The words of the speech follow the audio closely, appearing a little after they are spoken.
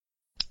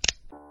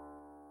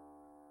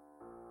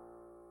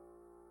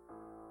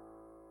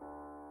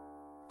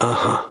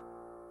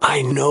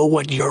I know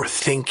what you're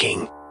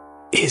thinking.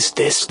 Is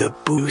this the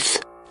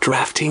booth,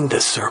 drafting the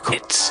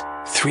circuits,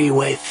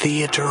 three-way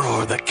theater,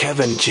 or the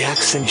Kevin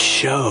Jackson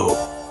show?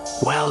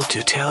 Well,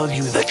 to tell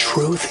you the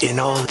truth, in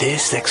all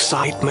this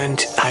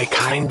excitement, I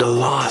kinda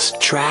lost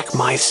track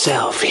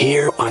myself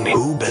here on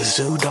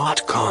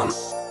Whobazoo.com.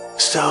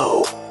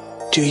 So,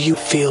 do you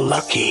feel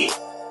lucky,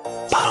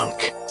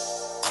 punk?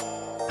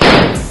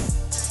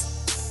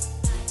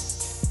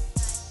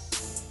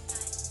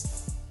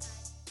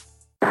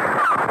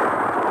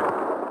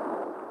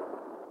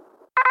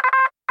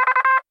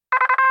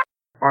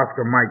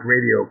 Oscar Mike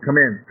Radio. Come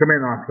in,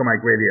 Oscar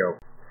Mike Radio.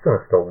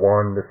 Sinister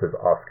One, this is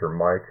Oscar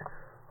Mike.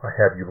 I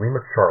have you,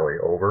 Lima Charlie,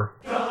 over.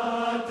 From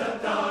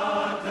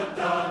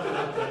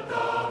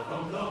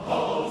the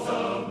halls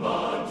of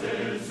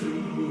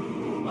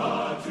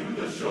Montezuma to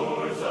the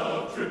shores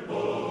of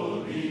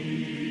Tripoli,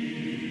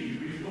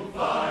 we will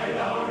fight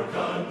our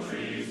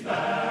country's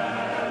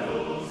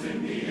battles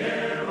in the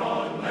air,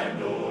 on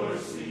land or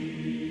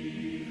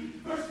sea.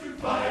 First to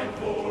fight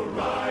for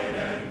right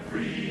and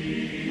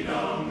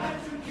freedom,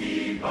 and to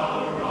keep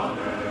our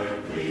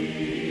honor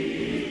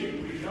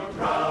clean. We are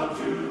proud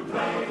to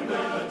claim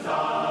the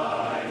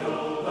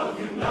title of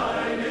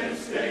United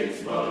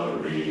States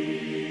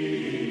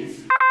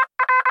Marines.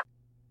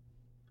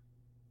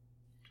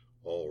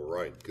 All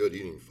right, good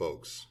evening,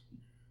 folks.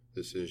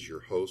 This is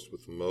your host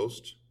with the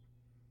most.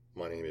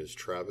 My name is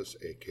Travis,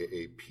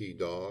 aka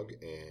P-Dog,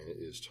 and it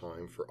is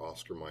time for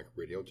Oscar Mike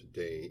Radio.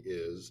 Today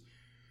is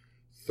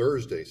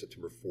Thursday,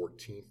 September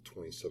 14th,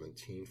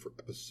 2017, for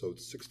episode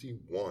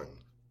 61.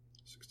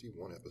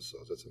 61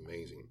 episodes, that's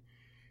amazing.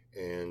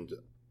 And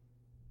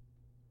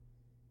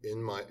in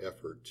my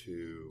effort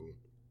to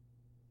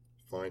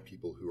find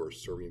people who are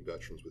serving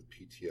veterans with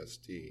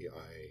PTSD,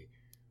 I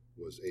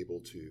was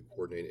able to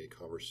coordinate a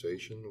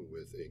conversation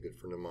with a good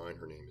friend of mine.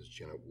 Her name is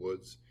Janet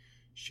Woods.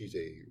 She's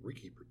a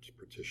Reiki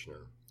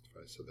practitioner, if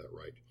I said that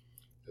right.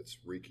 That's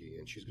Reiki,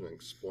 and she's going to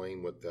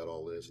explain what that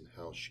all is and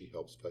how she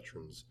helps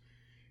veterans.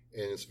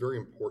 And it's very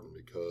important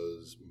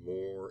because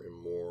more and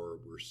more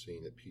we're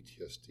seeing that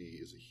PTSD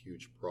is a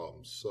huge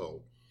problem.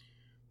 So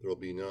there will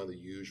be none of the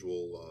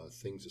usual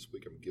things this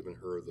week. I'm giving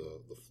her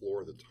the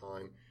floor, the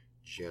time.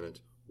 Janet,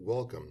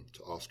 welcome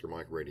to Oscar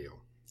Mike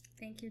Radio.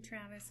 Thank you,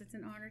 Travis. It's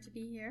an honor to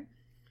be here.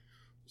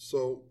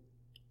 So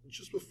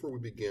just before we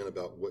begin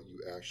about what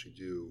you actually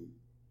do,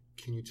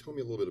 can you tell me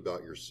a little bit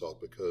about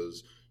yourself?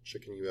 Because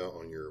checking you out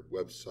on your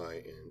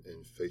website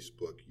and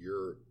Facebook,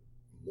 you're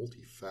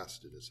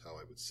multifaceted is how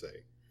I would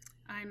say.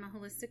 I'm a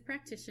holistic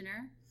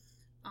practitioner.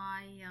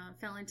 I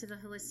fell into the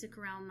holistic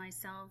realm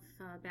myself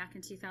back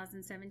in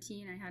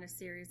 2017. I had a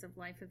series of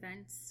life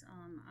events.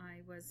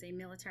 I was a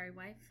military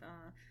wife,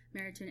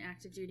 married to an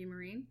active duty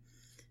Marine.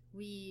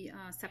 We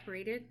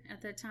separated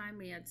at that time.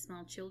 We had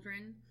small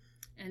children.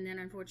 And then,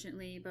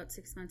 unfortunately, about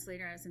 6 months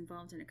later, I was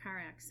involved in a car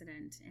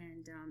accident.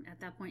 And at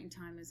that point in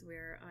time is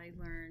where I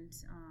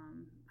learned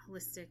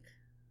holistic,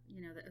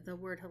 the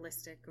word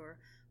holistic or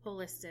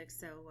holistic,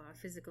 so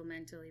physical,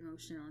 mental,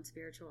 emotional, and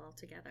spiritual all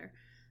together.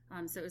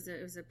 So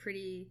it was a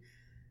pretty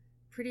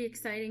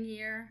exciting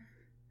year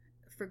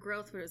for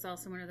growth, but it was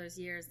also one of those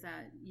years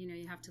that,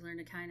 you have to learn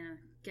to kind of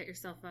get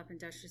yourself up and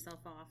dust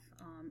yourself off.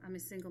 I'm a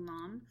single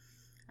mom.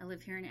 I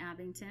live here in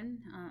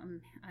Abington.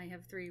 I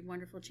have 3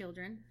 wonderful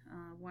children,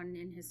 one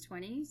in his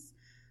 20s,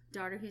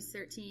 daughter who's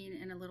 13,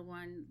 and a little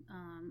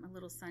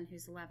son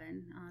who's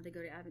 11. They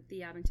go to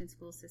the Abington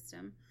school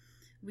system.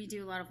 We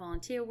do a lot of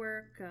volunteer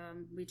work.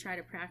 We try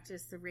to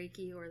practice the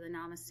Reiki or the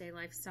Namaste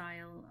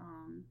lifestyle.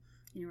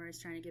 We're always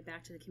trying to get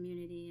back to the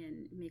community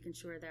and making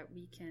sure that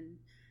we can,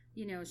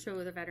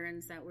 show the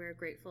veterans that we're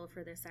grateful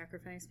for their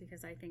sacrifice,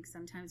 because I think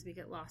sometimes we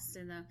get lost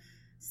in the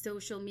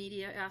social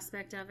media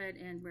aspect of it,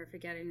 and we're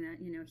forgetting that,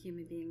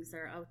 human beings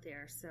are out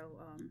there. So,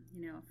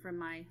 from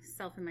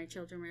myself and my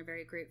children, we're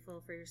very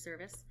grateful for your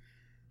service.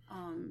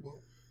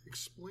 Well,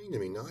 explain to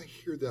me. Now I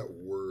hear that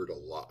word a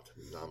lot,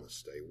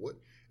 namaste. What?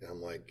 And I'm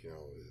like,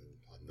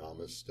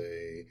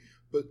 namaste,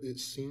 but it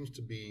seems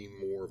to be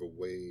more of a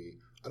way.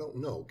 I don't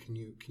know. Can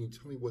you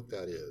tell me what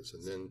that is?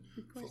 And then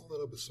follow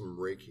that up with some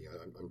Reiki.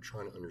 I'm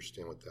trying to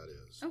understand what that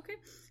is. Okay.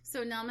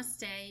 So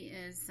Namaste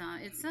is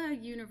it's a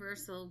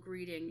universal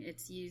greeting.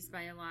 It's used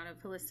by a lot of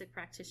holistic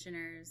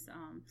practitioners.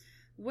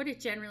 What it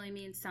generally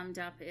means summed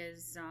up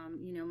is,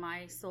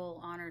 my soul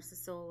honors the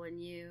soul in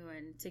you,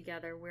 and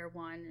together we're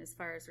one as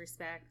far as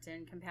respect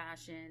and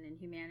compassion and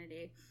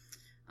humanity.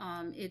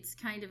 It's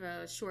kind of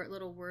a short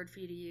little word for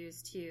you to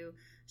use to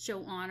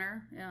show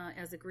honor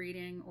as a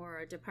greeting or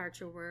a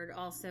departure word,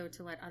 also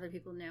to let other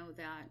people know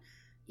that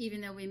even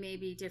though we may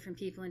be different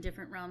people in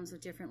different realms with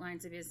different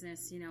lines of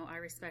business, I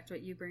respect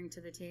what you bring to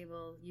the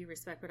table, you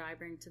respect what I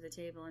bring to the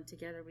table, and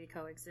together we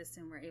coexist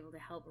and we're able to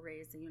help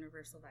raise the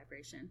universal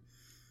vibration.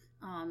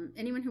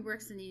 Anyone who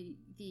works in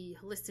the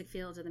holistic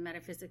field or the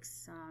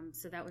metaphysics,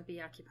 so that would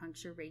be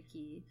acupuncture,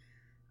 Reiki,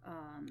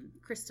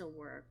 crystal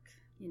work,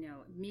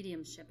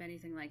 mediumship,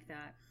 anything like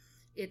that,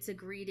 it's a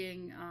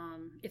greeting,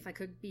 if I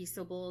could be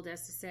so bold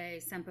as to say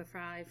Semper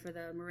Fi for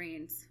the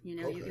Marines. You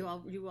know,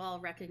 Okay. you all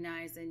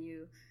recognize and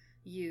you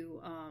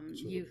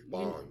So the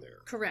bond there.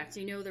 correct.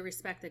 You know the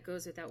respect that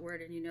goes with that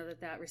word, and you know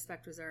that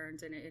respect was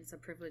earned, and it's a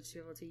privilege to be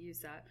able to use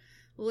that.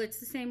 Well, it's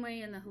the same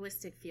way in the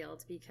holistic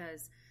field,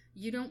 because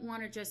you don't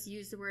want to just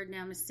use the word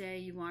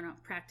namaste. You want to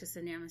practice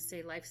a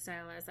namaste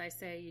lifestyle. As I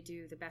say, you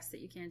do the best that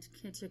you can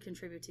to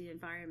contribute to the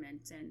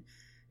environment, and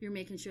you're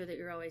making sure that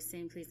you're always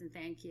saying please and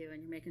thank you,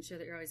 and you're making sure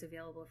that you're always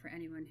available for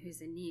anyone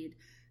who's in need.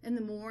 And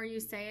the more you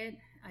say it,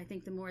 I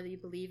think the more that you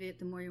believe it,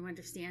 the more you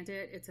understand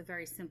it. It's a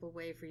very simple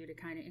way for you to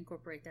kind of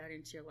incorporate that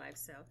into your life.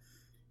 So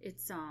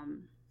it's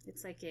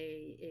like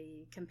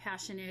a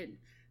compassionate,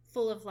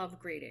 full of love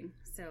greeting.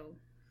 So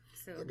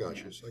I got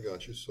yeah. you. I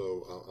got you.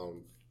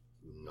 So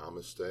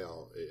namaste.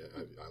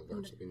 I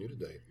learned something new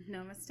today.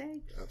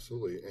 Namaste.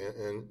 Absolutely.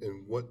 And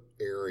in what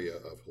area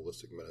of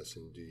holistic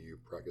medicine do you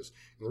practice?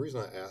 And the reason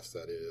I ask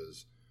that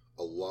is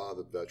a lot of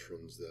the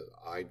veterans that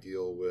I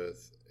deal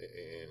with,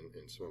 and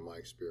in some of my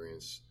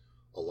experience,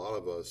 a lot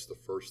of us, the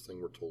first thing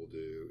we're told to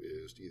do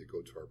is to either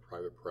go to our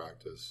private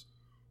practice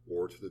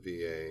or to the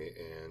VA,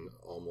 and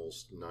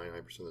almost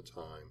 99% of the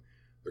time,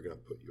 they're going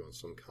to put you on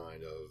some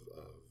kind of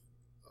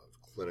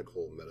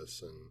clinical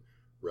medicine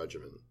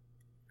regimen.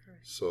 Correct.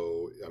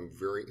 So I'm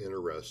very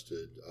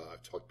interested.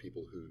 I've talked to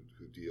people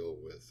who deal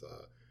with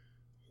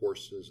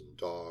horses and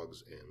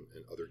dogs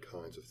and other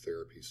kinds of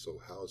therapies. So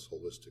how does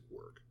holistic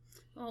work?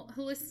 Well,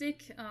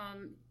 holistic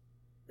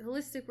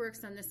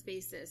works on this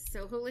basis.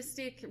 So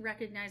holistic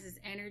recognizes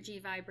energy,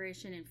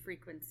 vibration, and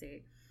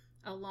frequency,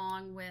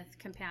 along with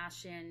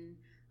compassion,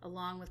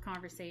 along with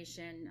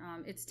conversation.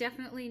 It's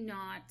definitely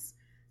not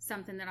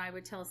something that I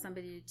would tell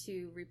somebody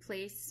to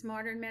replace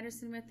modern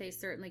medicine with. They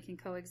certainly can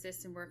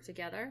coexist and work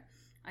together.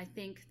 I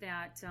think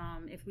that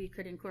if we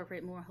could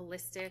incorporate more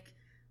holistic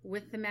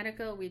with the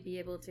medical, we'd be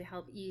able to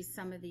help ease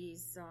some of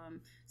these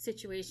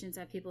situations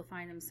that people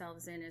find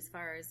themselves in, as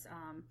far as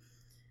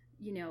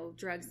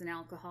drugs and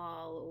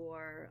alcohol,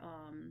 or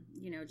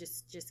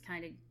just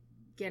kind of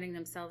getting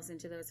themselves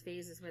into those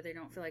phases where they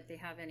don't feel like they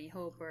have any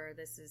hope, or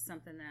this is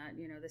something that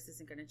this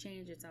isn't going to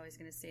change, it's always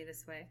going to stay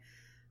this way.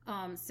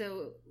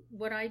 So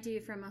what I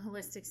do from a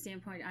holistic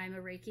standpoint, I'm a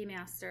Reiki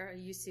master, a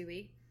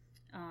Usui.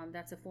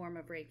 That's a form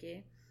of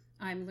Reiki.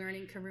 I'm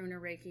learning Karuna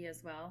Reiki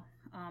as well.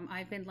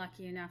 I've been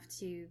lucky enough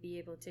to be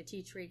able to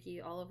teach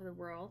Reiki all over the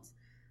world.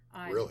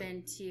 I've Really?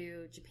 been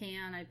to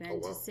Japan. I've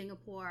been to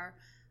Singapore,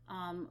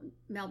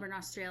 Melbourne,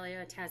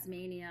 Australia,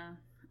 Tasmania,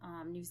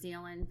 New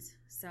Zealand.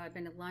 So I've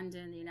been to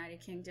London, the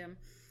United Kingdom.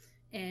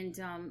 And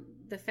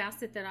the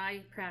facet that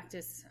I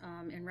practice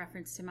in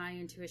reference to my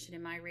intuition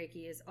and my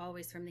Reiki is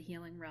always from the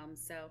healing realm.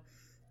 So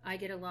I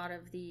get a lot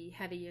of the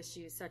heavy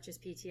issues such as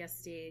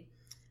PTSD,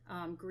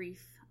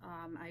 grief.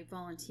 I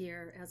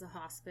volunteer as a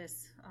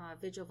hospice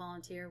vigil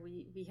volunteer.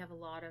 We have a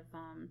lot of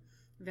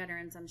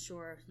veterans, I'm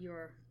sure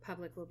your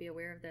public will be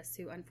aware of this,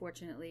 who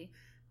unfortunately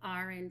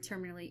are in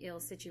terminally ill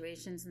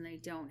situations, and they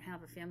don't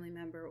have a family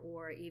member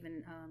or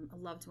even a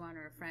loved one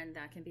or a friend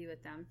that can be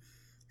with them.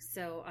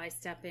 So I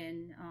step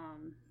in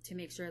to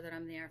make sure that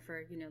I'm there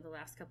for the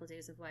last couple of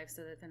days of life,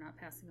 so that they're not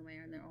passing away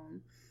on their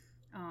own.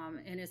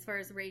 And as far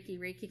as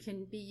Reiki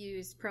can be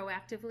used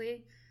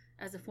proactively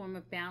as a form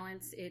of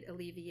balance. It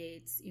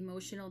alleviates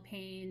emotional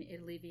pain.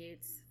 It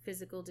alleviates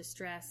physical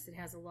distress. It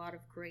has a lot of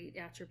great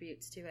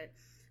attributes to it.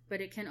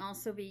 But it can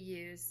also be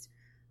used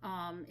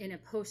in a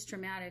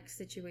post-traumatic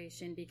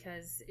situation,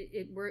 because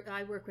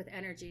I work with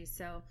energy.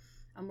 So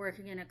I'm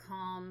working in a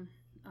calm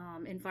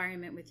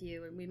environment with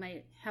you, and we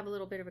might have a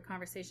little bit of a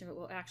conversation, but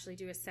we'll actually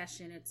do a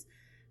session. It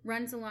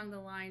runs along the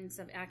lines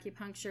of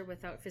acupuncture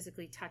without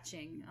physically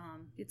touching.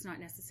 It's not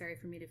necessary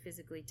for me to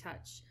physically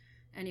touch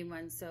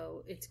anyone,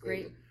 so it's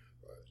great.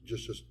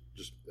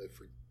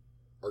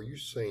 Are you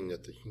saying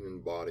that the human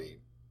body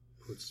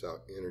puts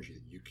out energy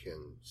that you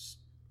can,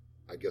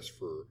 I guess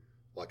for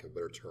lack of a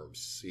better term,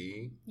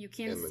 see? You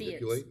can and see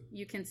manipulate? it.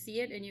 You can see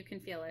it and you can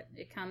feel it.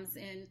 It comes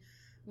in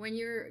when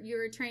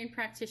you're a trained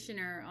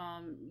practitioner.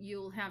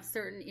 You'll have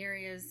certain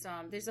areas.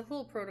 There's a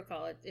whole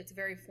protocol. It's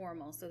very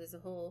formal, so there's a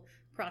whole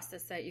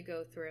process that you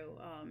go through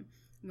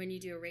when you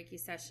do a Reiki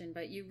session.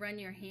 But you run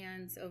your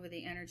hands over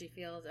the energy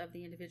field of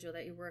the individual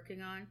that you're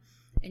working on,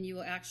 and you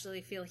will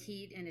actually feel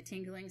heat and a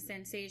tingling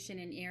sensation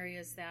in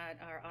areas that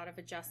are out of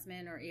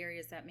adjustment or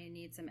areas that may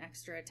need some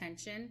extra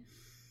attention.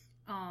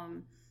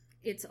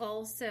 It's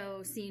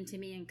also seen to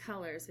me in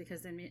colors,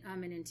 because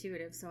I'm an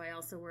intuitive, so I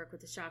also work with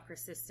the chakra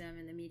system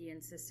and the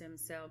median system.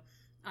 So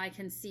I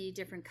can see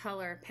different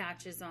color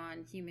patches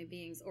on human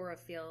beings' aura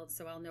fields,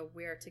 so I'll know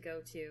where to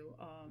go to.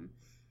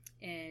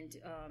 And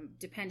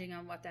depending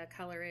on what that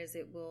color is,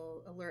 it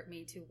will alert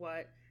me to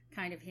what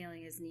kind of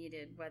healing is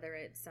needed, whether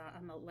it's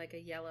like a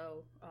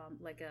yellow,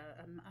 like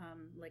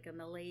a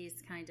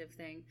malaise kind of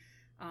thing.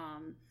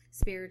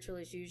 Spiritual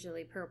is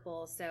usually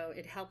purple, so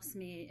it helps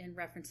me in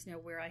reference to know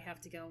where I have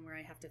to go and where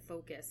I have to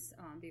focus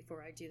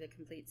before I do the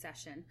complete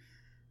session.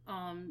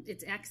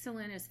 It's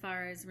excellent as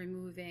far as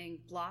removing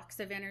blocks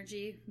of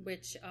energy,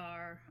 which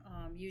are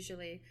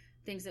usually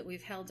things that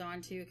we've held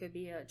on to. It could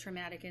be a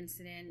traumatic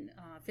incident,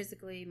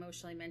 physically,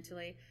 emotionally,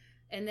 mentally.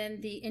 And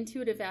then the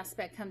intuitive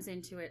aspect comes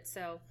into it.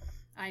 So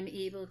I'm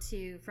able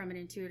to, from an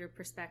intuitive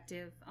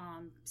perspective,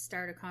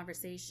 start a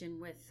conversation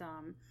with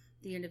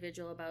the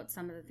individual about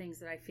some of the things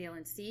that I feel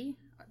and see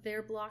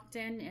they're blocked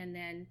in. And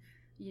then,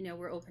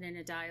 we're open in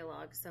a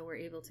dialogue. So we're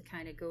able to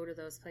kind of go to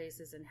those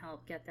places and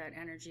help get that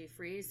energy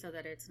free so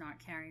that it's not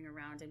carrying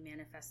around and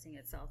manifesting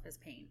itself as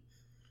pain.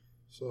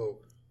 So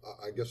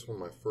I guess one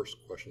of my first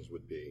questions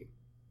would be,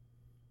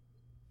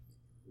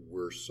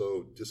 we're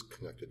so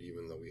disconnected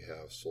even though we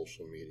have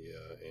social media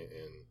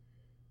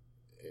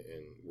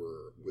and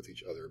we're with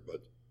each other,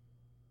 but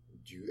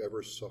do you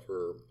ever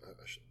suffer,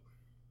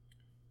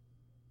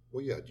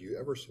 do you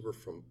ever suffer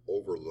from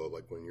overload,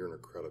 like when you're in a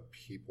crowd of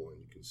people and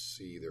you can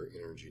see their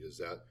energy? Does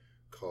that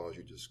cause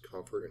you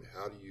discomfort? And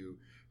how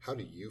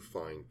do you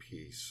find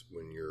peace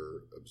when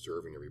you're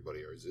observing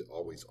everybody, or is it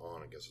always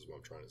on, I guess is what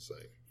I'm trying to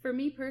say? For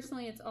me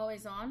personally, it's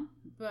always on,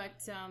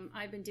 but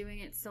I've been doing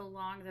it so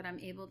long that I'm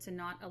able to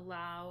not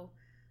allow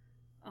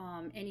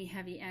any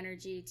heavy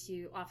energy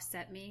to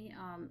offset me.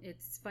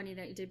 It's funny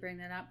that you did bring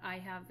that up. I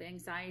have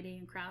anxiety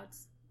in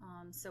crowds,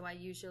 so I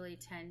usually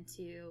tend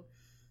to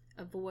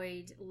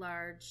avoid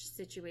large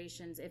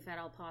situations if at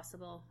all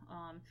possible.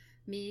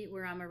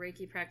 Where I'm a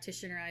Reiki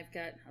practitioner, I've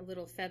got a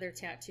little feather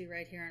tattoo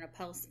right here on a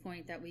pulse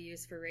point that we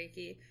use for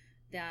Reiki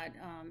that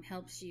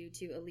helps you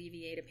to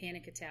alleviate a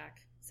panic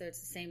attack. So it's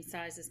the same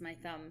size as my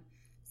thumb.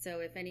 So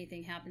if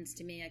anything happens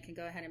to me, I can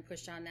go ahead and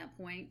push on that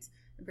point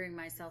and bring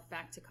myself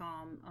back to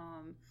calm.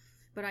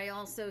 But I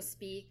also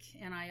speak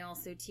and I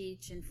also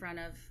teach in front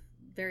of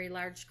very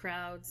large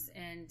crowds.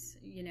 And,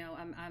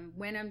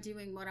 when I'm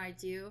doing what I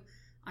do,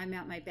 I'm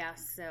at my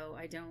best. So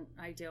I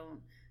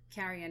don't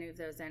carry any of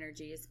those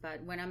energies.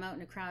 But when I'm out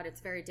in a crowd, it's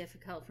very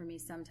difficult for me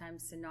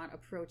sometimes to not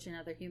approach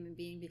another human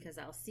being because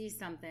I'll see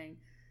something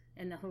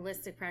and the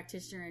holistic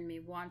practitioner in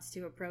me wants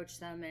to approach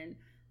them and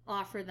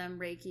offer them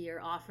Reiki or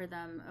offer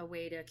them a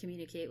way to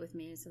communicate with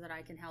me so that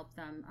I can help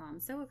them.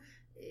 So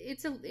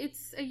it's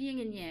a yin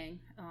and yang,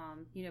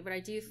 but I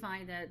do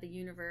find that the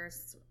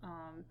universe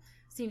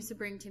seems to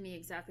bring to me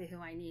exactly who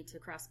I need to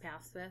cross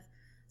paths with.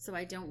 So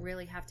I don't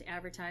really have to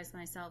advertise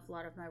myself. A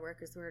lot of my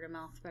work is word of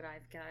mouth, but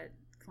I've got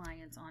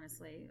clients,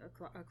 honestly,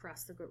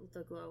 across the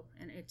globe.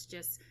 And it's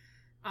just,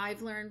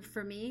 I've learned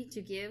for me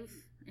to give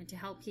and to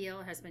help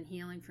heal has been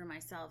healing for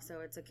myself.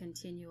 So it's a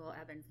continual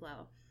ebb and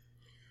flow.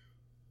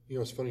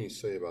 It's funny you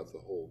say about the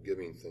whole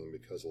giving thing,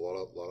 because a lot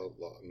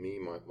of me,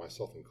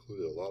 myself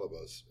included, a lot of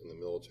us in the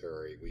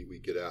military, we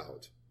get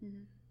out,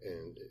 mm-hmm.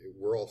 and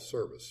we're all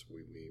service.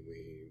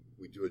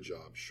 We do a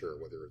job,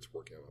 sure, whether it's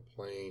working on a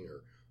plane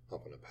or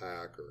humping a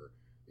pack or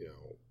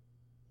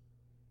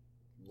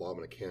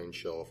lobbing a cannon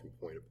shell from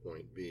point to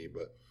point B,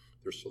 but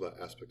there's still that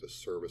aspect of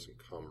service and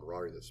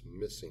camaraderie that's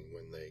missing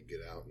when they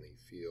get out and they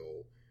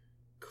feel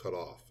cut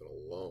off and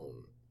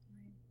alone.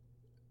 Right.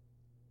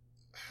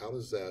 How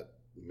does that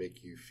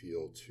make you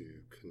feel to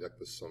connect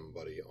with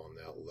somebody on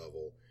that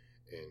level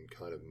and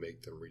kind of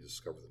make them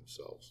rediscover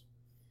themselves?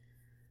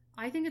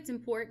 I think it's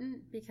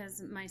important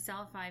because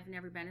myself, I've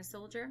never been a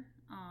soldier.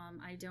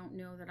 I don't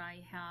know that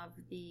I have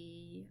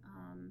the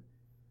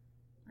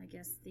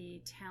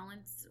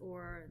talents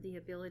or the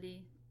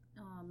ability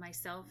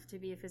myself to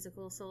be a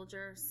physical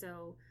soldier.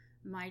 So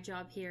my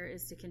job here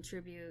is to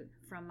contribute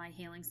from my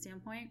healing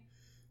standpoint.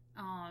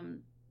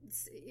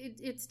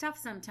 It's tough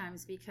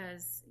sometimes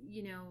because,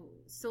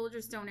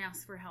 soldiers don't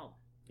ask for help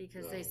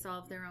because they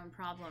solve their own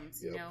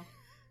problems, Yep.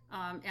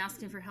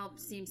 Asking for help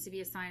seems to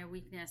be a sign of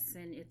weakness,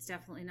 and it's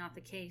definitely not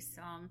the case.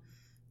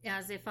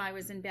 As if I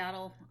was in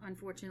battle,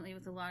 unfortunately,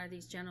 with a lot of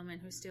these gentlemen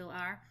who still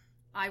are,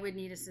 I would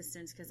need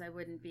assistance because I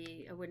wouldn't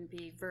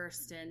be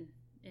versed in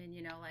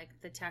like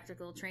the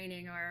tactical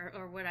training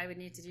or what I would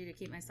need to do to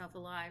keep myself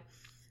alive.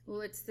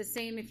 Well, it's the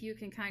same if you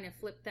can kind of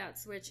flip that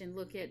switch and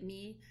look at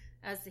me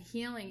as the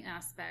healing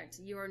aspect.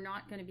 You're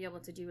not going to be able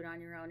to do it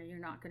on your own, and you're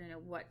not going to know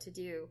what to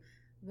do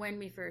when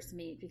we first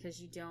meet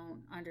because you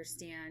don't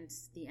understand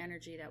the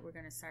energy that we're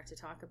going to start to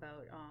talk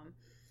about.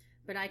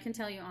 But I can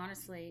tell you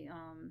honestly,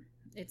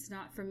 it's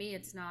not for me.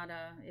 It's not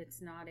a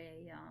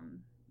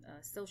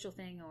social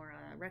thing or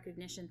a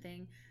recognition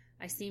thing.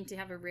 I seem to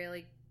have a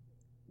really,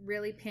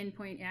 really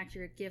pinpoint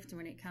accurate gift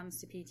when it comes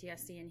to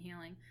PTSD and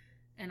healing.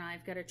 And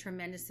I've got a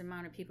tremendous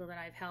amount of people that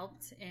I've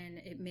helped, and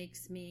it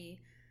makes me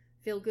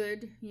feel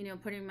good,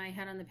 putting my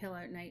head on the pillow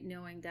at night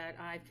knowing that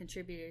I've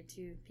contributed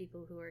to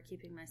people who are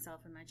keeping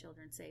myself and my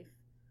children safe.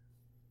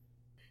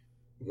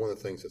 One of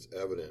the things that's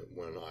evident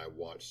when I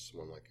watch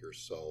someone like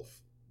yourself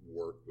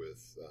work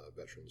with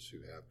veterans who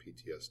have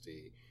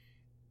PTSD,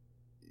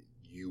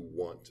 you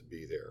want to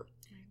be there.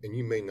 Right. And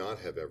you may not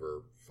have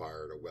ever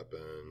fired a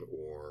weapon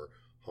or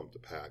humped a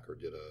pack or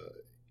did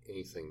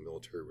anything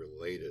military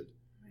related.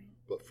 Right.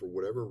 But for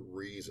whatever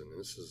reason, and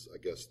this is, I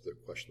guess, the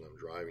question I'm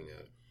driving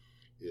at,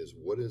 is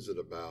what is it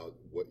about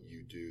what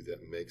you do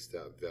that makes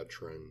that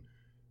veteran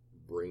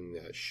bring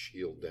that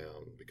shield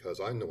down?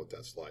 Because I know what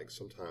that's like.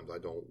 Sometimes I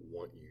don't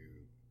want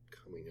you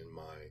coming in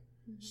my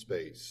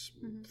space,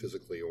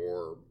 physically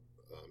or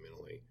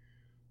mentally.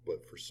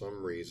 But for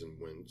some reason,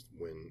 when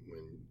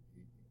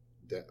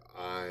that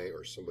I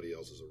or somebody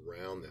else is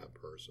around that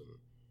person,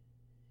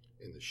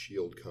 and the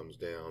shield comes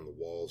down, the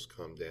walls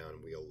come down,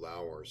 and we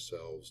allow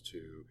ourselves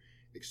to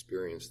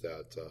experience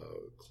that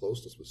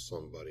closeness with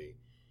somebody,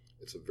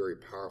 it's a very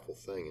powerful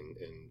thing,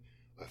 and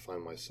I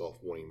find myself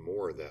wanting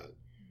more of that.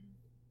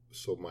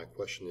 So my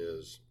question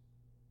is,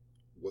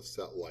 what's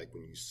that like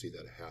when you see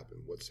that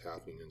happen? What's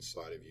happening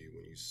inside of you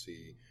when you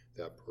see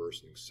that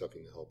person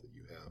accepting the help that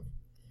you have?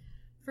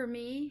 For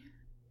me,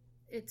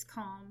 it's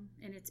calm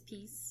and it's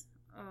peace.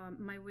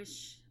 My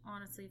wish,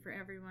 honestly, for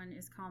everyone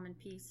is calm and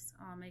peace.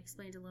 I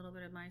explained a little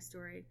bit of my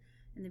story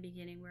in the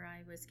beginning where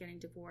I was getting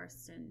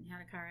divorced and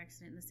had a car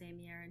accident in the same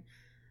year. And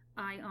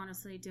I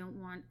honestly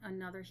don't want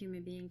another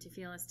human being to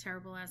feel as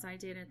terrible as I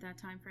did at that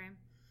time frame.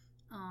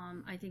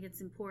 I think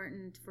it's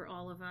important for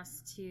all of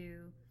us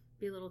to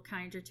be a little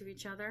kinder to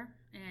each other.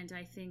 And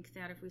I think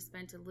that if we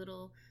spent a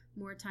little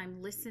more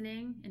time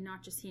listening and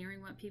not just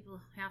hearing what people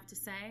have to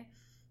say,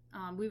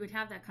 we would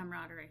have that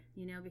camaraderie,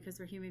 because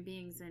we're human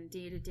beings, and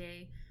day to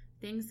day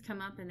things come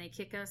up and they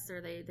kick us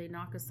or they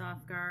knock us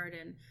off guard.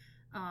 And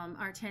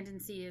our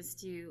tendency is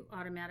to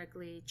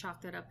automatically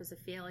chalk that up as a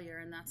failure,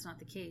 and that's not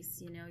the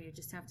case. You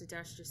just have to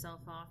dust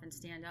yourself off and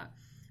stand up.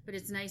 But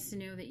it's nice to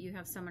know that you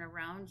have someone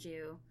around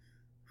you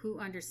who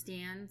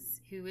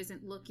understands, who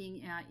isn't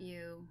looking at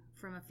you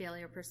from a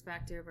failure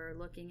perspective or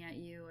looking at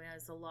you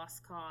as a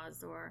lost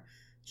cause or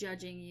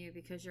judging you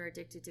because you're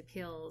addicted to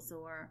pills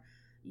or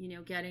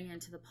getting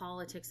into the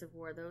politics of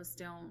war.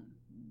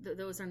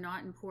 Those are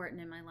not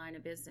important in my line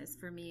of business.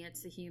 For me,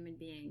 it's the human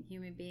being.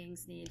 Human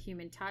beings need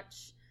human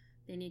touch.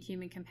 They need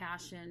human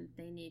compassion.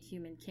 They need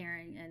human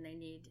caring, and they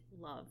need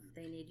love.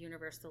 They need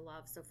universal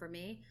love. So for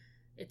me,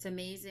 it's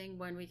amazing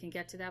when we can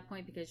get to that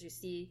point, because you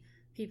see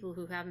people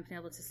who haven't been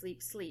able to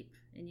sleep,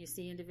 and you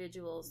see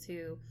individuals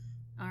who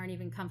aren't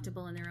even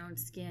comfortable in their own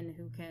skin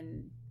who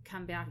can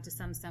come back to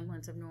some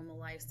semblance of normal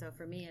life. So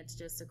for me, it's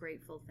just a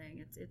grateful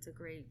thing. It's a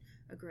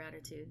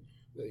gratitude.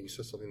 Now, you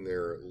said something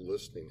there,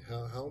 listening.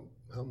 How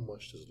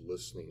much does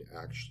listening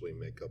actually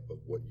make up of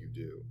what you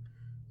do?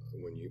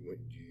 When do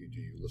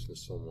you listen to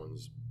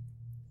someone's?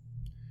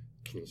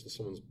 Can you listen to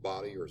someone's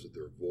body, or is it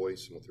their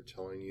voice and what they're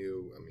telling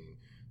you? I mean,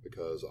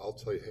 because I'll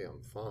tell you, hey,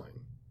 I'm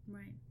fine.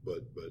 Right.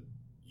 But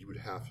you would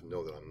have to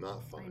know that I'm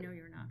not fine. I know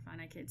you're not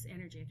fine. It's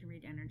energy. I can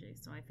read energy,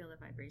 so I feel the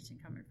vibration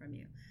coming from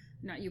you.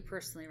 Not you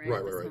personally, right?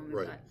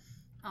 Right.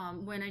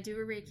 But when I do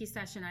a Reiki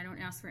session, I don't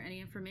ask for any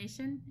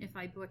information. If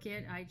I book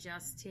it, I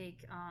just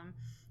take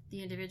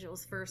the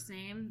individual's first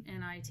name,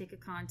 and I take a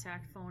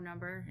contact phone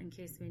number in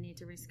case we need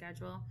to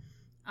reschedule.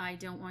 I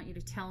don't want you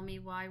to tell me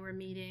why we're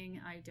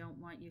meeting. I don't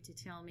want you to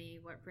tell me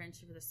what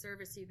branch of the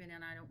service you've been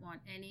in. I don't want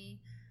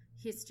any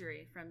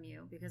history from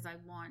you, because I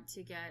want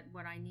to get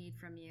what I need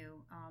from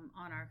you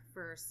on our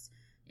first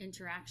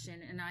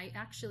interaction. And I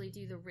actually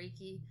do the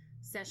Reiki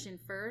session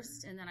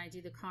first, and then I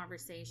do the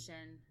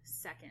conversation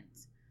second.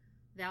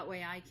 That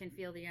way I can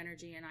feel the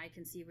energy and I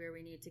can see where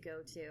we need to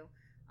go to.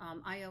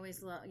 I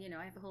always love,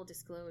 I have a whole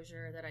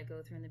disclosure that I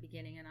go through in the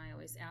beginning, and I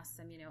always ask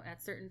them,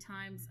 at certain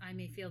times I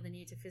may feel the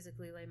need to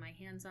physically lay my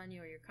hands on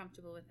you. Are you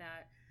comfortable with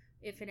that?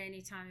 If at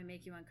any time I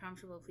make you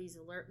uncomfortable, please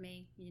alert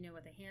me,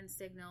 with a hand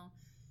signal.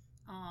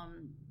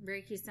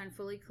 Reiki is done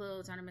fully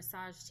clothed on a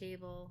massage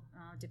table,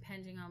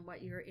 depending on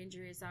what your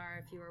injuries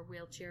are. If you are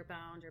wheelchair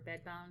bound or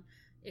bed bound,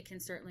 it can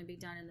certainly be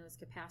done in those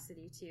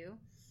capacity too.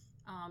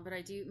 But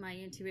my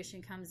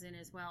intuition comes in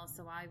as well.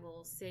 So I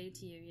will say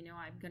to you,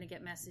 I'm going to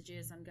get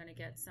messages. I'm going to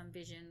get some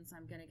visions.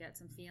 I'm going to get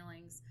some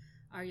feelings.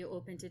 Are you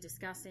open to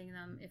discussing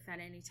them? If at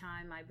any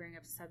time I bring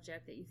up a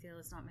subject that you feel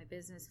is not my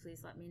business,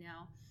 please let me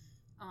know.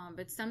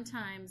 But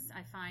sometimes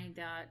I find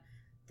that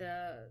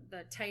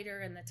the tighter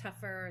and the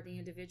tougher the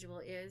individual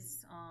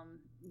is,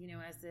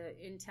 as the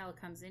intel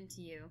comes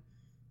into you,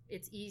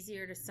 it's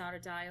easier to start a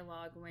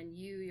dialogue when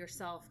you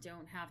yourself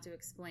don't have to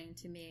explain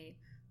to me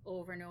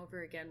over and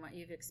over again what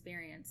you've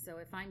experienced. So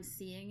if I'm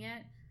seeing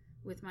it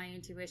with my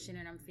intuition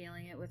and I'm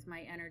feeling it with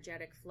my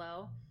energetic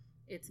flow,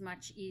 it's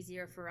much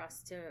easier for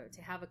us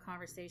to have a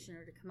conversation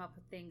or to come up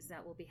with things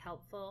that will be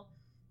helpful,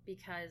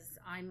 because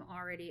I'm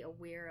already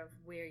aware of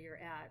where you're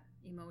at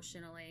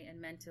emotionally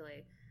and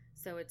mentally.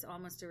 So it's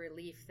almost a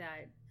relief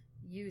that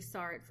you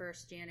saw it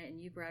first, Janet,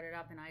 and you brought it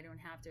up, and I don't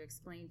have to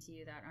explain to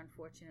you that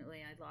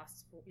unfortunately I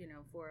lost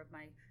 4 of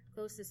my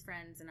closest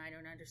friends, and I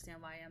don't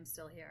understand why I'm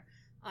still here.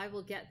 I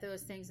will get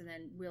those things, and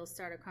then we'll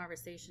start a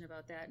conversation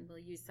about that, and we'll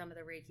use some of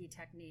the Reiki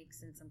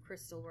techniques and some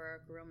crystal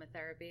work,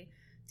 aromatherapy,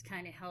 to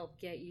kind of help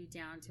get you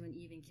down to an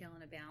even keel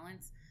and a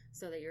balance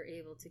so that you're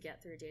able to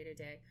get through day to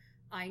day.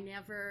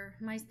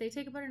 They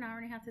take about an hour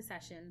and a half, the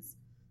sessions.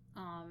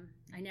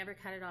 I never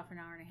cut it off an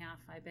hour and a half.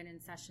 I've been in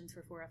sessions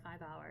for 4 or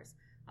 5 hours.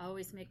 I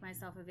always make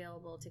myself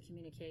available to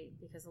communicate,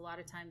 because a lot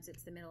of times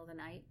it's the middle of the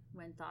night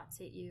when thoughts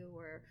hit you,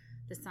 or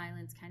the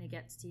silence kind of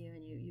gets to you,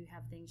 and you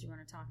have things you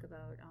want to talk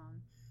about.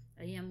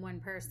 I am one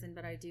person,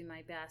 but I do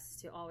my best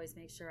to always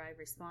make sure I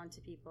respond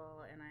to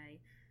people and I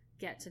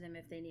get to them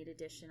if they need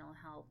additional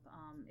help.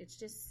 It's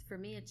just, for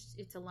me,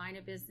 it's a line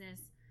of business.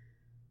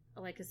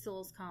 like a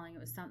soul's calling. It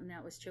was something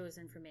that was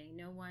chosen for me.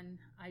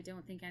 I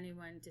don't think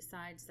anyone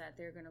decides that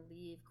they're going to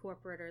leave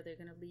corporate or they're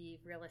going to leave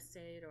real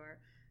estate or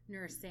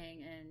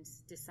nursing and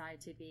decide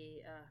to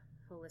be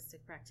a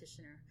holistic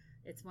practitioner.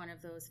 It's one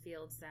of those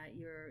fields that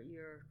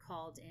you're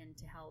called in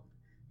to help,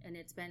 and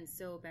it's been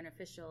so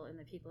beneficial in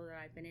the people that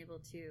I've been able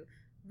to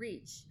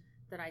reach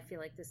that I feel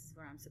like this is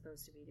what I'm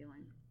supposed to be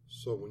doing.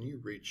 So when you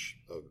reach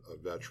a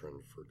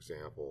veteran, for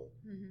example,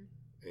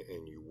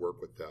 and you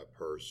work with that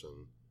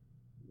person,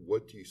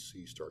 what do you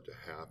see start to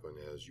happen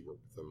as you work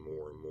with them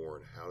more and more,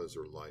 and how does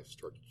their life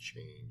start to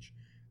change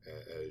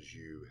as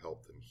you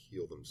help them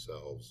heal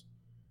themselves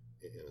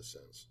in a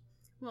sense?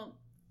 Well,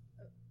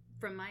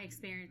 from my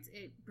experience,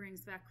 it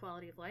brings back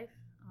quality of life.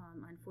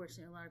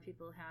 Unfortunately, a lot of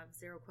people have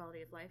zero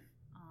quality of life.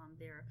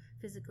 They're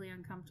physically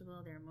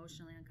uncomfortable, they're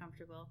emotionally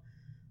uncomfortable.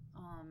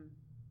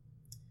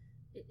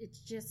 It's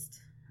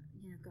just,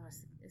 gosh,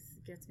 this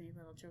gets me a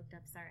little choked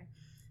up, sorry.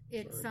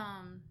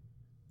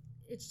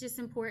 It's just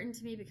important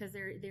to me because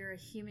they're a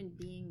human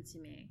being to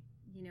me.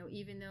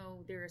 Even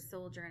though they're a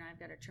soldier and I've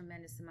got a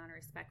tremendous amount of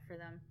respect for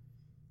them,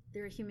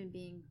 they're a human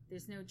being.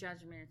 There's no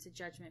judgment. It's a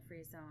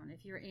judgment-free zone.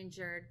 If you're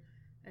injured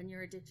and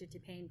you're addicted to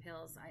pain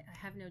pills, I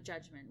have no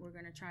judgment. We're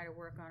going to try to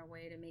work on a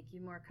way to make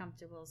you more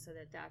comfortable so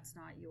that that's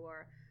not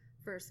your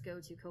first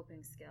go-to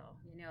coping skill.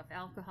 If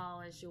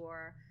alcohol is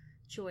your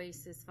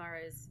choice as far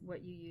as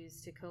what you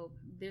use to cope,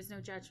 there's no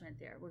judgment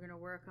there. We're going to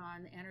work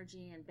on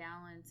energy and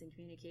balance and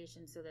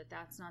communication so that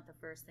that's not the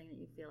first thing that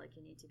you feel like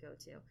you need to go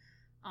to.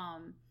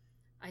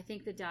 I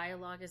think the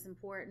dialogue is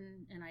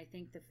important, and I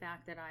think the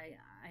fact that I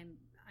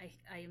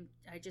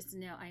just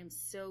know I am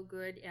so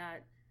good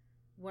at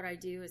what I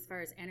do as far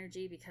as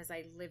energy because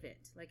I live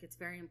it. Like, it's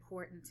very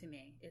important to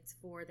me. It's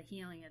for the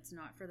healing. It's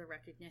not for the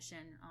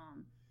recognition.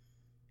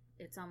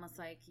 It's almost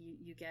like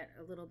you get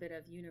a little bit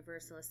of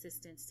universal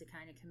assistance to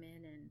kind of come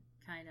in and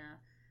kind of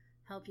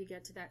help you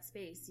get to that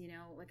space.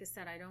 Like I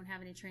said, I don't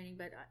have any training,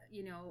 but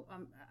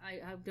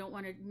I don't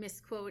want to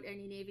misquote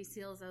any Navy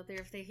SEALs out there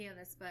if they hear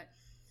this, but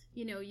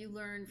you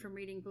learn from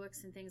reading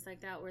books and things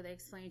like that where they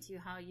explain to you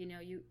how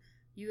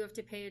you have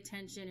to pay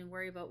attention and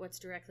worry about what's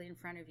directly in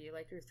front of you,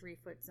 like your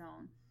 3-foot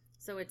zone.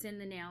 So it's in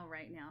the now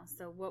right now.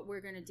 So what we're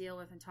going to deal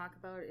with and talk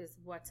about is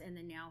what's in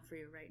the now for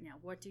you right now.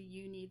 What do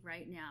you need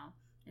right now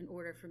in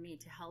order for me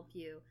to help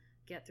you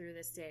get through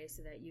this day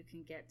so that you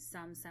can get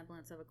some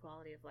semblance of a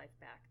quality of life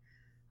back?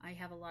 I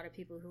have a lot of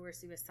people who are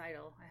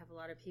suicidal. I have a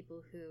lot of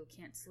people who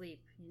can't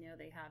sleep.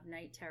 They have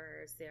night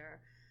terrors.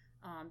 They're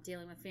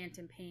dealing with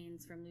phantom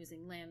pains from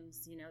losing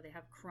limbs. They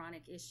have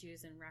chronic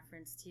issues in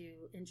reference to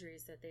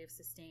injuries that they've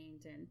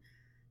sustained. And,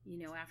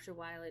 after a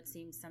while, it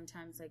seems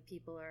sometimes like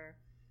people are,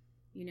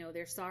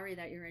 they're sorry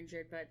that you're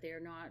injured, but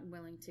they're not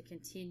willing to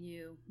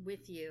continue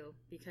with you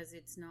because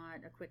it's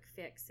not a quick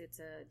fix. It's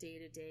a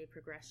day-to-day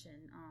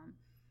progression.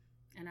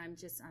 And I'm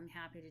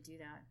happy to do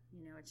that.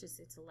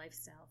 It's a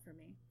lifestyle for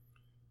me.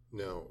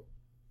 Now,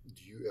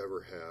 do you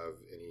ever have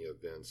any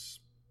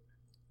events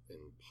in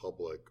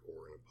public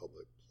or in a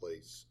public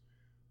place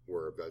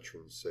where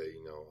veterans say,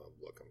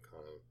 look, I'm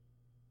kind of,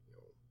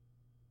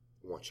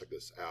 I want to check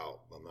this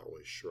out, but I'm not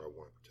really sure I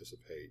want to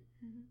participate.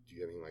 Mm-hmm. Do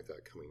you have anything like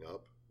that coming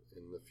up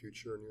in the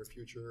future, near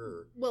future?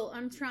 Or? Well,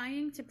 I'm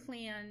trying to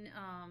plan.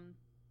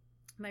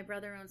 My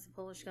brother owns the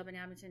Polish Club in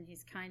Edmonton.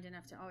 He's kind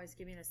enough to always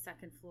give me the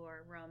second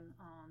floor room,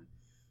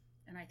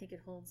 and I think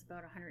it holds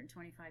about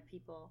 125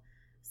 people.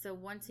 So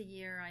once a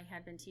year, I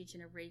had been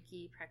teaching a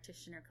Reiki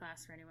practitioner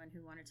class for anyone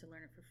who wanted to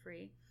learn it for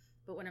free.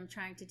 But what I'm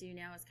trying to do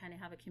now is kind of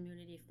have a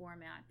community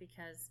format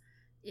because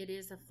it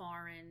is a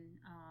foreign,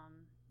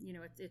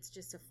 it's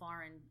just a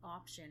foreign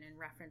option in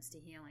reference to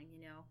healing.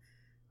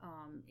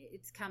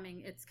 It's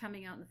coming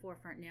out in the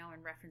forefront now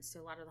in reference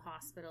to a lot of the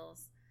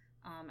hospitals.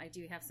 I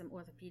do have some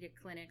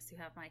orthopedic clinics who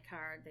have my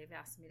card. They've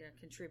asked me to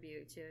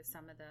contribute to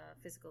some of the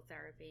physical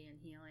therapy and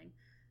healing.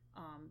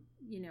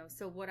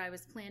 So what I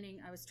was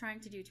trying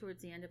to do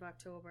towards the end of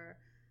October,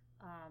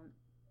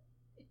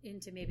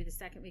 into maybe the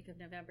second week of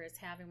November, is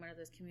having one of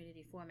those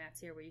community formats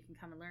here where you can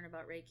come and learn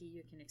about Reiki,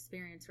 you can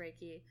experience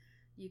Reiki,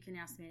 you can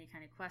ask me any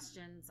kind of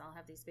questions. I'll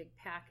have these big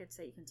packets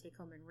that you can take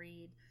home and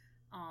read.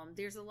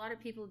 There's a lot of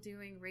people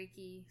doing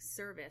Reiki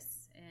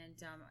service,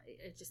 and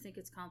I just think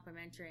it's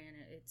complimentary and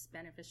it's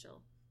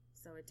beneficial.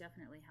 So it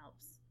definitely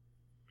helps.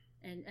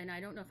 And I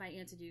don't know if I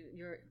answered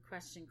your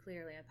question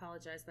clearly. I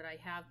apologize, but I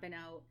have been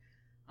out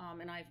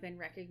and I've been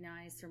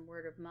recognized from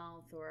word of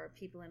mouth or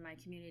people in my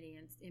community,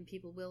 and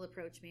people will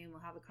approach me and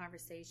we'll have a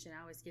conversation.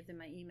 I always give them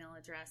my email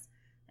address,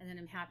 and then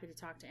I'm happy to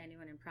talk to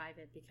anyone in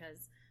private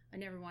because I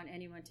never want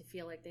anyone to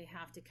feel like they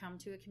have to come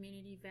to a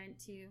community event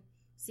to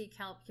seek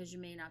help because you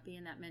may not be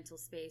in that mental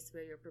space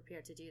where you're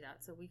prepared to do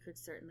that. So we could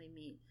certainly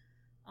meet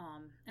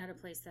at a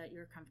place that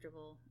you're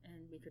comfortable,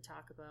 and we could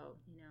talk about,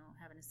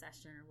 having a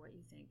session or what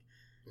you think.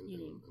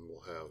 And we'll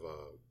have,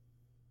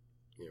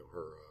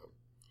 her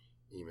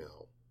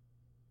email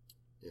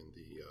in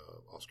the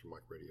Oscar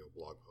Mike Radio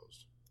blog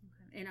post.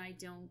 Okay. And I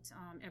don't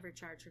ever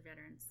charge for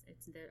veterans.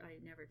 I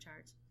never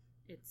charge.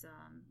 It's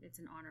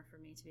an honor for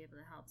me to be able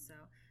to help. So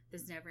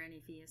there's never any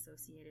fee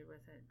associated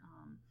with it.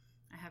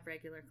 I have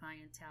regular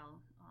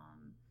clientele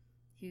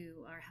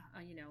who are,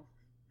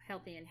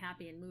 healthy and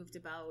happy and moved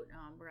about,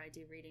 where I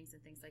do readings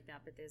and things like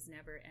that, but there's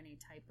never any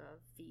type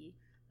of fee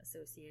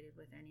associated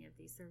with any of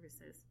these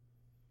services.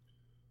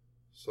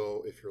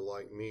 So if you're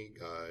like me,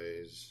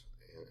 guys,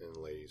 and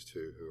ladies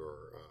too, who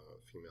are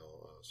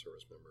female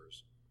service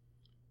members,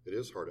 it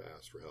is hard to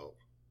ask for help.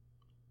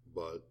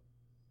 But,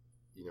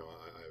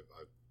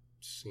 I've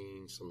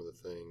seen some of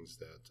the things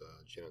that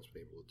Janet's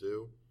been able to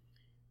do.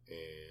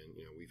 And,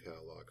 we've had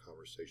a lot of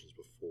conversations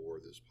before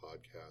this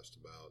podcast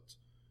about,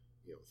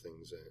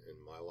 things in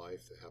my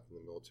life that happened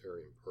in the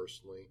military and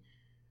personally.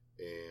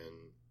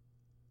 And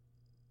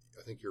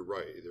I think you're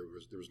right.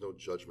 There was no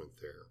judgment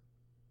there.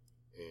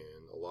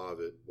 And a lot of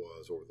it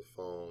was over the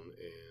phone.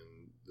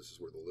 And this is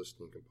where the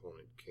listening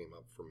component came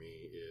up for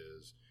me,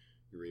 is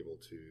you're able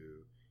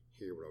to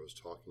hear what I was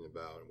talking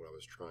about and what I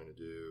was trying to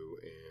do.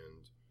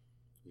 And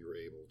you were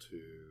able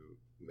to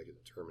make a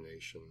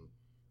determination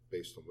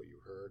based on what you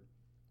heard.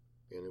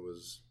 And it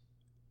was,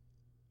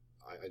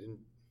 I don't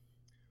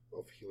know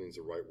if healing is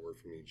the right word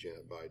for me,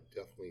 Janet, but I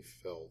definitely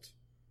felt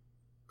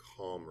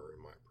calmer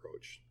in my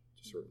approach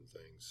to certain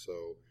things.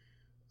 So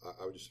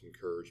I would just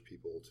encourage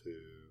people to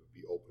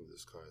be open to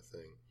this kind of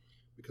thing.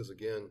 Because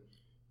again,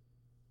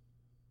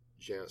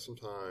 Janet,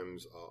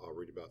 sometimes I'll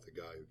read about the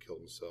guy who killed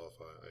himself.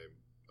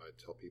 I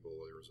tell people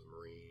there was a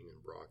Marine in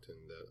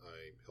Brockton that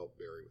I helped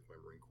bury with my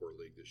Marine Corps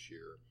League this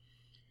year.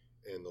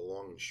 And the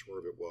long and short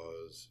of it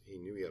was, he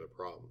knew he had a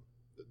problem.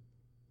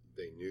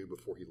 They knew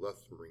before he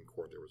left the Marine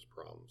Corps there was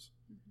problems.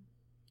 Mm-hmm.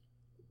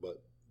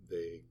 But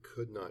they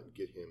could not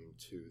get him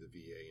to the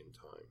VA in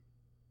time.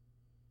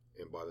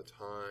 And by the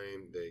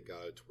time they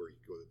got it to where he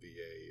could go to the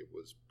VA, it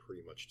was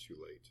pretty much too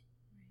late.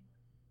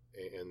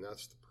 Right. And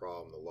that's the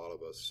problem. A lot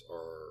of us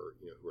are,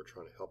 who are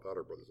trying to help out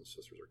our brothers and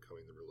sisters, are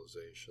coming to the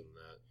realization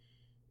that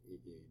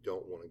you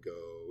don't want to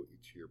go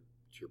to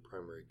your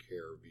primary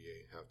care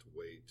VA and have to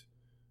wait,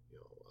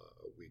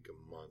 a week, a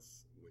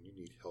month. When you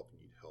need help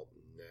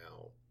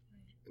now.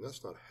 And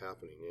that's not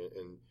happening.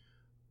 And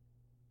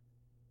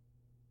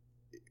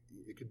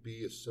it could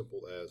be as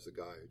simple as the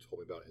guy who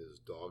told me about his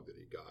dog that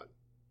he got.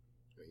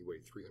 He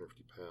weighed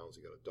 350 pounds.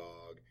 He got a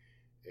dog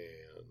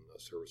and a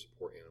service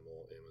support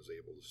animal, and was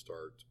able to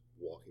start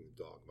walking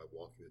the dog. By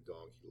walking the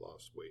dog, he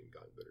lost weight and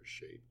got in better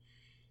shape.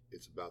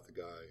 It's about the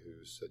guy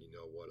who said, you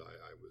know what,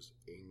 I was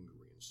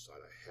angry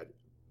inside. I had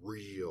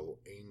real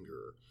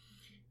anger.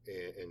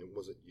 And it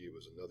wasn't you. It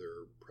was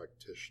another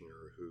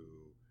practitioner who,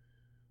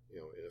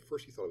 and at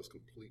first he thought it was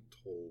complete,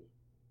 total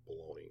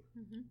baloney.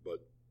 Mm-hmm.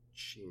 But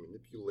she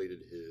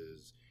manipulated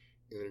his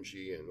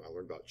energy, and I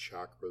learned about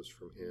chakras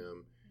from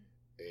him.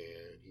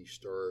 And he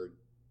started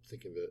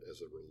thinking of it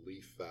as a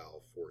relief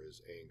valve for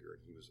his anger.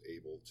 And he was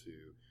able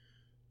to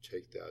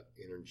take that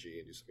energy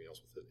and do something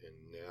else with it. And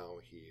now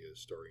he is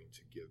starting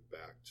to give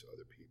back to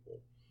other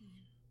people.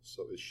 Mm-hmm.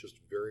 So it's just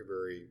very,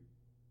 very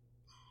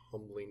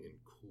humbling and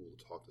cool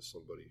to talk to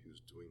somebody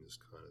who's doing this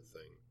kind of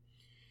thing.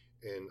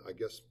 And I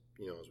guess,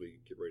 as we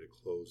get ready to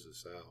close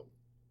this out,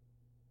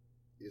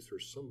 is there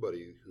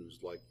somebody who's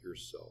like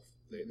yourself?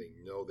 Mm-hmm. They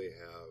know they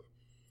have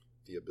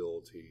the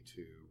ability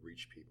to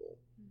reach people.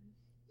 Mm-hmm.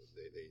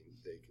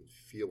 They can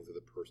feel what the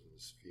other person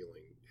is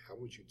feeling. How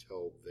would you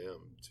tell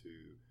them to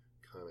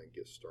kind of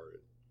get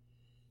started?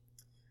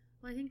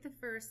 Well, I think the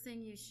first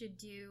thing you should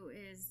do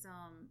is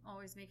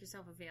always make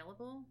yourself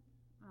available.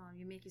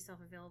 You make yourself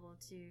available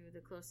to the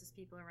closest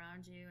people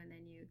around you, and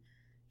then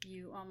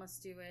you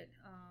almost do it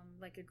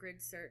like a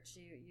grid search.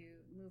 You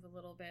move a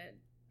little bit,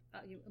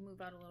 you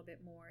move out a little bit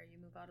more, you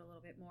move out a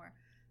little bit more.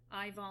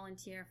 I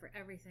volunteer for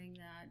everything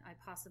that I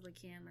possibly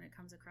can when it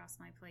comes across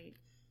my plate,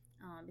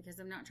 because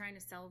I'm not trying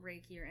to sell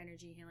Reiki or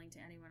energy healing to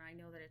anyone. I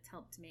know that it's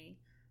helped me.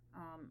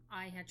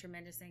 I had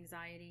tremendous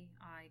anxiety.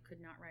 I could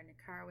not ride in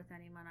a car with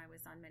anyone. I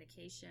was on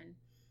medication,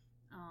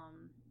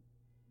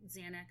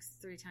 Xanax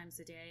 3 times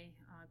a day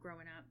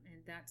growing up,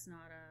 and that's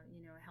not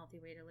a healthy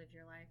way to live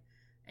your life.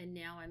 And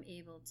now I'm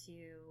able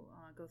to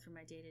go through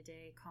my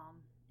day-to-day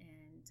calm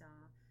and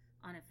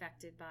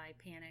unaffected by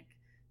panic.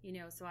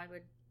 So I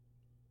would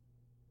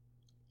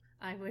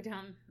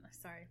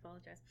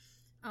apologize.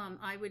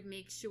 I would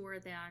make sure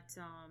that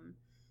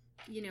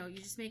you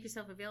just make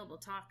yourself available.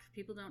 Talk.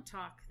 People don't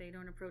talk. They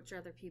don't approach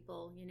other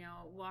people.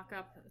 Walk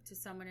up to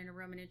someone in a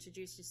room and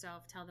introduce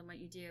yourself. Tell them what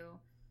you do.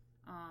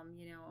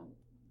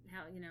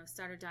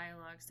 Start a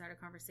dialogue, start a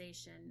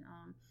conversation.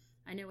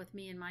 I know with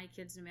me and my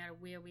kids, no matter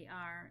where we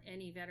are,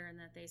 any veteran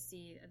that they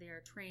see, they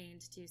are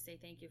trained to say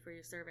thank you for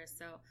your service.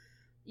 So,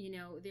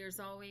 there's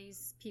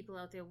always people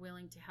out there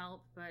willing to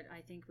help, but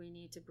I think we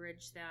need to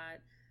bridge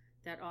that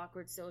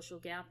awkward social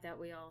gap that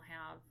we all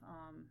have,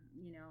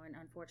 and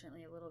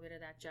unfortunately a little bit of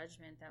that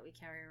judgment that we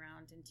carry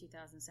around in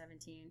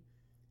 2017,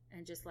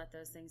 and just let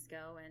those things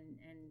go. And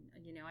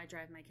I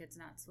drive my kids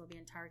nuts. We'll be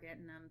in Target,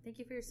 and thank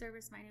you for your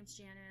service. My name's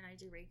Janet. I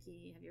do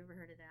Reiki. Have you ever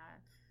heard of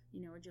that?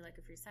 Would you like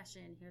a free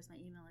session? Here's my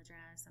email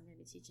address. I'm going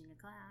to be teaching a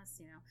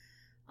class.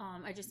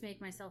 I just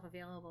make myself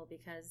available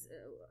because,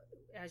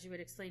 as you would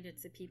explain,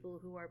 it's the people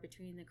who are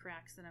between the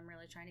cracks that I'm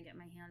really trying to get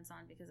my hands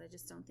on, because I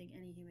just don't think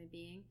any human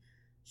being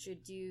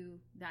should do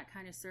that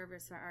kind of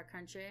service for our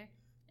country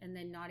and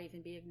then not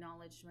even be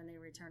acknowledged when they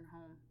return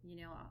home.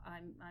 You know,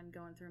 I'm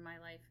going through my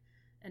life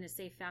in a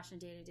safe fashion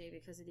day to day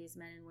because of these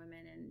men and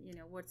women. And, you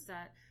know, what's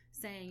that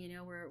saying? You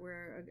know,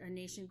 we're a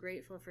nation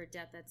grateful for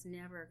debt that's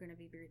never going to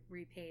be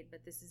repaid,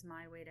 but this is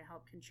my way to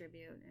help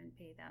contribute and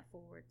pay that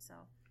forward. So.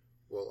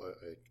 Well,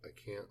 I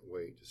can't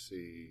wait to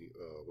see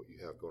what you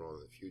have going on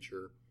in the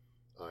future.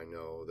 I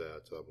know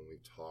that when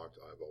we've talked,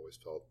 I've always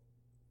felt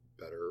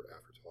better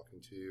after talking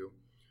to you.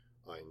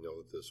 I know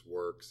that this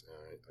works,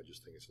 and I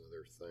just think it's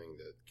another thing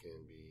that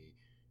can be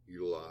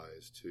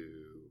utilized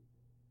to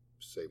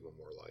save one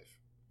more life.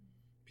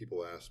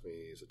 People ask me,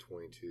 is it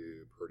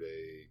 22 per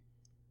day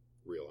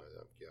real?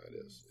 Yeah,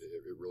 it is.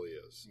 It really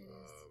is.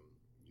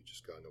 You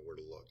just got to know where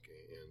to look,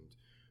 and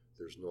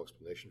there's no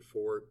explanation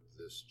for it.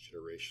 This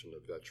generation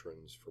of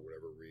veterans, for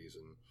whatever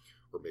reason,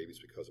 or maybe it's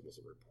because it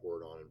wasn't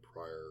reported on in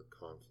prior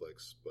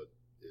conflicts, but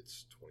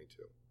it's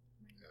 22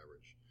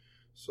 average.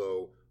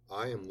 So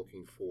I am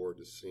looking forward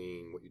to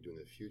seeing what you do in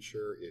the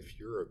future. If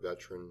you're a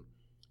veteran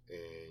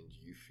and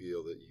you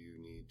feel that you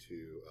need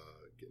to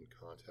get in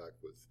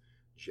contact with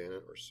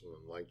Janet or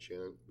someone like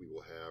Janet, we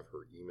will have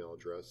her email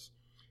address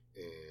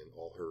and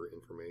all her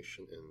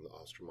information in the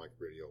Oscar Mike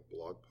Radio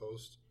blog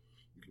post.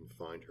 You can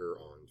find her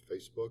on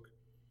Facebook,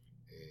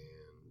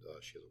 and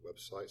she has a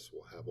website, so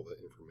we'll have all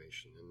that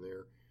information in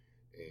there.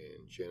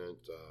 And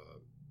Janet,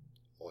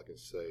 all I can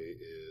say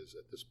is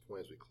at this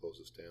point, as we close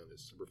this down,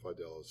 is Semper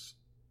Fidelis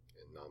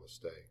and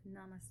Namaste.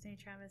 Namaste,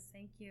 Travis.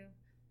 Thank you.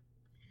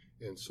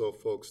 And so,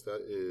 folks,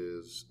 that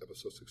is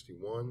episode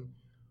 61.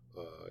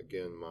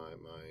 Again, my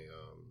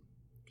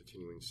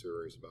continuing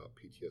series about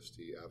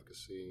PTSD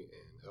advocacy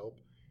and help.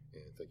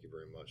 And thank you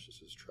very much.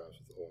 This is Travis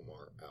with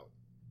OMR out.